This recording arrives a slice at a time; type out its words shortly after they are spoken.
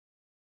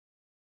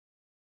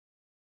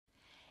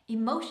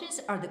Emotions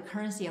are the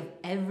currency of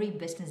every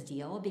business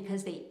deal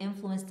because they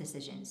influence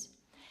decisions.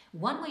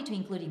 One way to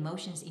include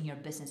emotions in your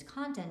business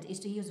content is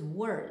to use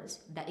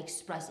words that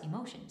express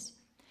emotions.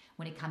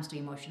 When it comes to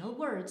emotional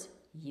words,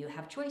 you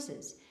have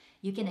choices.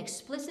 You can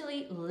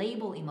explicitly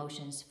label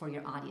emotions for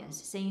your audience,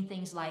 saying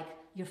things like,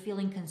 you're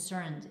feeling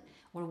concerned,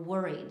 or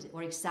worried,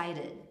 or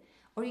excited.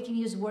 Or you can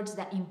use words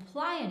that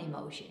imply an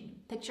emotion.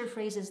 Picture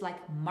phrases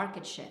like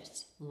market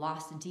shifts,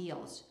 lost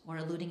deals, or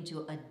alluding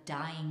to a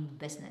dying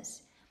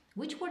business.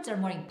 Which words are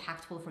more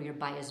impactful for your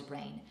buyer's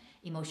brain?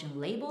 Emotion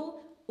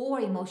label or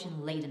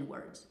emotion laden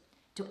words?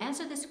 To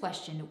answer this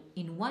question,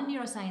 in one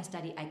neuroscience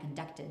study I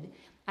conducted,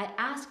 I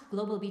asked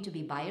global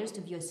B2B buyers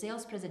to view a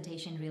sales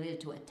presentation related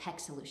to a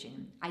tech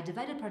solution. I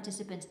divided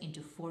participants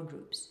into 4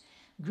 groups.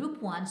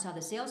 Group 1 saw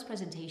the sales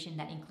presentation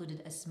that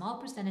included a small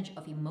percentage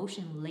of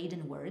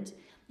emotion-laden words,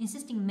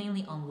 insisting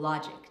mainly on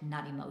logic,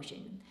 not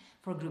emotion.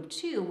 For Group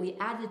 2, we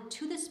added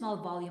to the small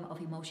volume of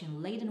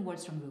emotion-laden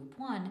words from Group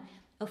 1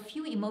 a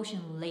few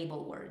emotion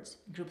label words.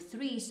 Group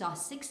 3 saw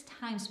 6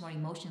 times more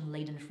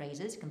emotion-laden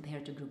phrases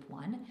compared to Group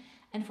 1.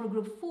 And for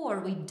Group 4,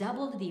 we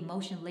doubled the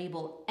emotion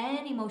label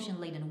and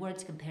emotion-laden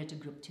words compared to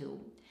Group 2.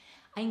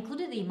 I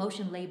included the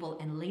emotion label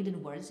and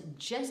laden words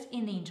just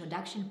in the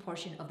introduction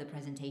portion of the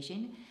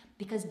presentation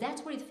because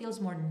that's where it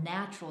feels more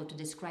natural to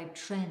describe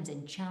trends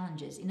and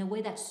challenges in a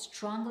way that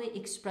strongly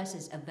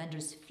expresses a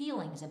vendor's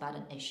feelings about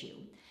an issue.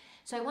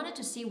 So I wanted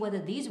to see whether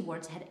these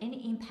words had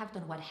any impact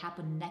on what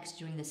happened next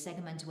during the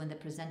segment when the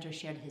presenter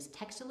shared his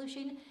tech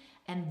solution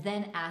and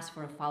then asked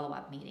for a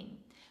follow-up meeting.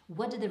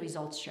 What did the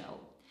results show?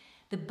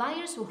 The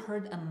buyers who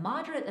heard a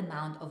moderate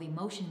amount of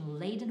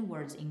emotion-laden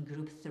words in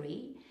Group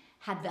 3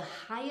 had the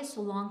highest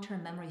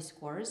long-term memory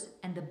scores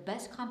and the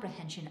best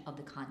comprehension of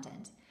the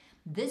content.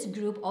 This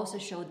group also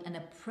showed an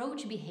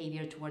approach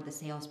behavior toward the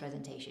sales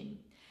presentation.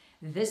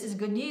 This is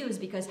good news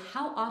because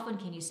how often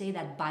can you say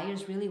that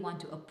buyers really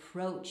want to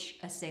approach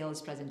a sales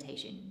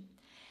presentation?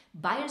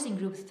 Buyers in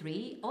Group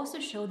 3 also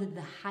showed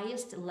the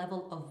highest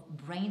level of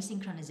brain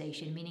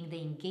synchronization, meaning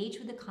they engage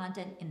with the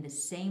content in the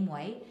same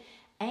way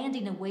and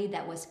in a way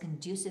that was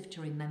conducive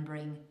to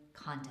remembering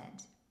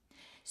content.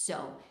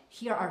 So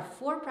here are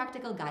 4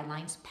 practical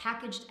guidelines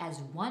packaged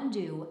as 1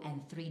 do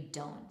and 3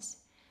 don'ts.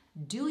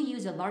 Do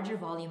use a larger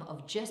volume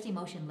of just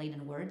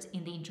emotion-laden words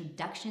in the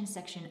introduction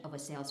section of a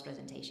sales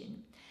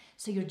presentation.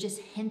 So you're just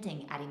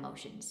hinting at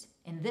emotions.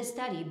 In this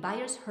study,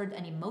 buyers heard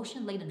an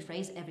emotion-laden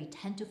phrase every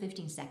 10 to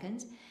 15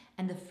 seconds,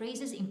 and the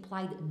phrases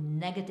implied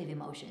negative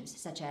emotions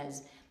such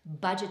as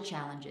budget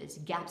challenges,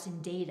 gaps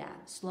in data,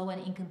 slow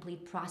and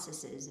incomplete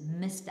processes,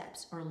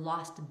 missteps, or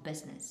lost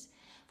business.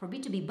 For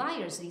B2B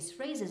buyers, these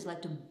phrases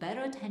led to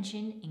better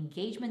attention,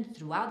 engagement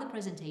throughout the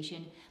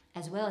presentation,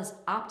 as well as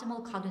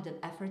optimal cognitive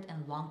effort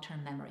and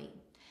long-term memory.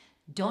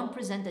 Don't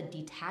present a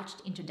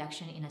detached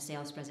introduction in a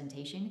sales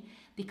presentation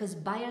because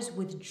buyers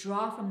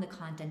withdraw from the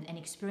content and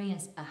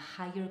experience a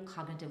higher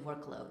cognitive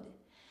workload.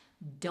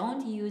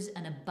 Don't use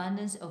an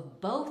abundance of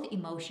both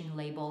emotion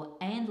label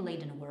and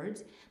laden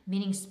words,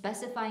 meaning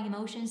specifying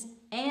emotions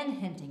and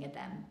hinting at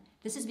them.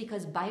 This is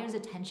because buyers'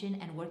 attention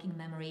and working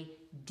memory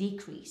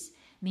decrease,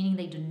 meaning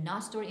they do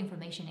not store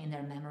information in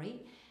their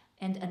memory,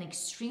 and an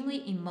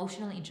extremely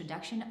emotional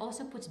introduction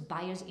also puts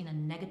buyers in a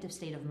negative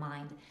state of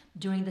mind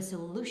during the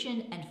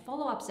solution and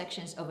follow-up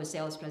sections of a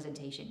sales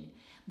presentation.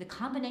 The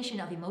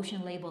combination of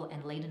emotion label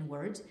and laden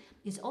words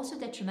is also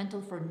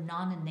detrimental for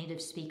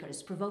non-native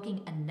speakers,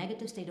 provoking a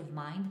negative state of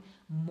mind,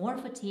 more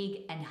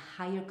fatigue, and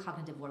higher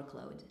cognitive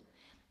workload.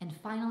 And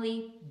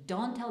finally,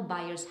 don't tell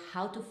buyers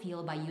how to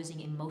feel by using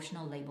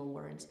emotional label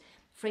words.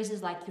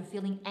 Phrases like you're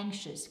feeling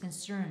anxious,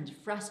 concerned,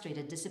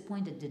 frustrated,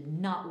 disappointed did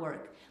not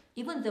work.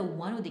 Even though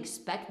one would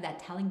expect that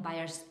telling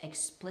buyers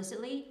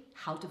explicitly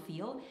how to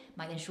feel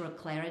might ensure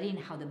clarity in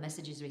how the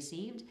message is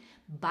received,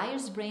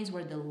 buyers' brains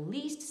were the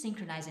least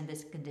synchronized in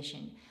this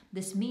condition.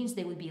 This means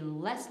they would be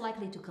less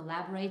likely to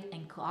collaborate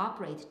and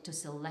cooperate to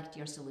select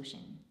your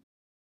solution.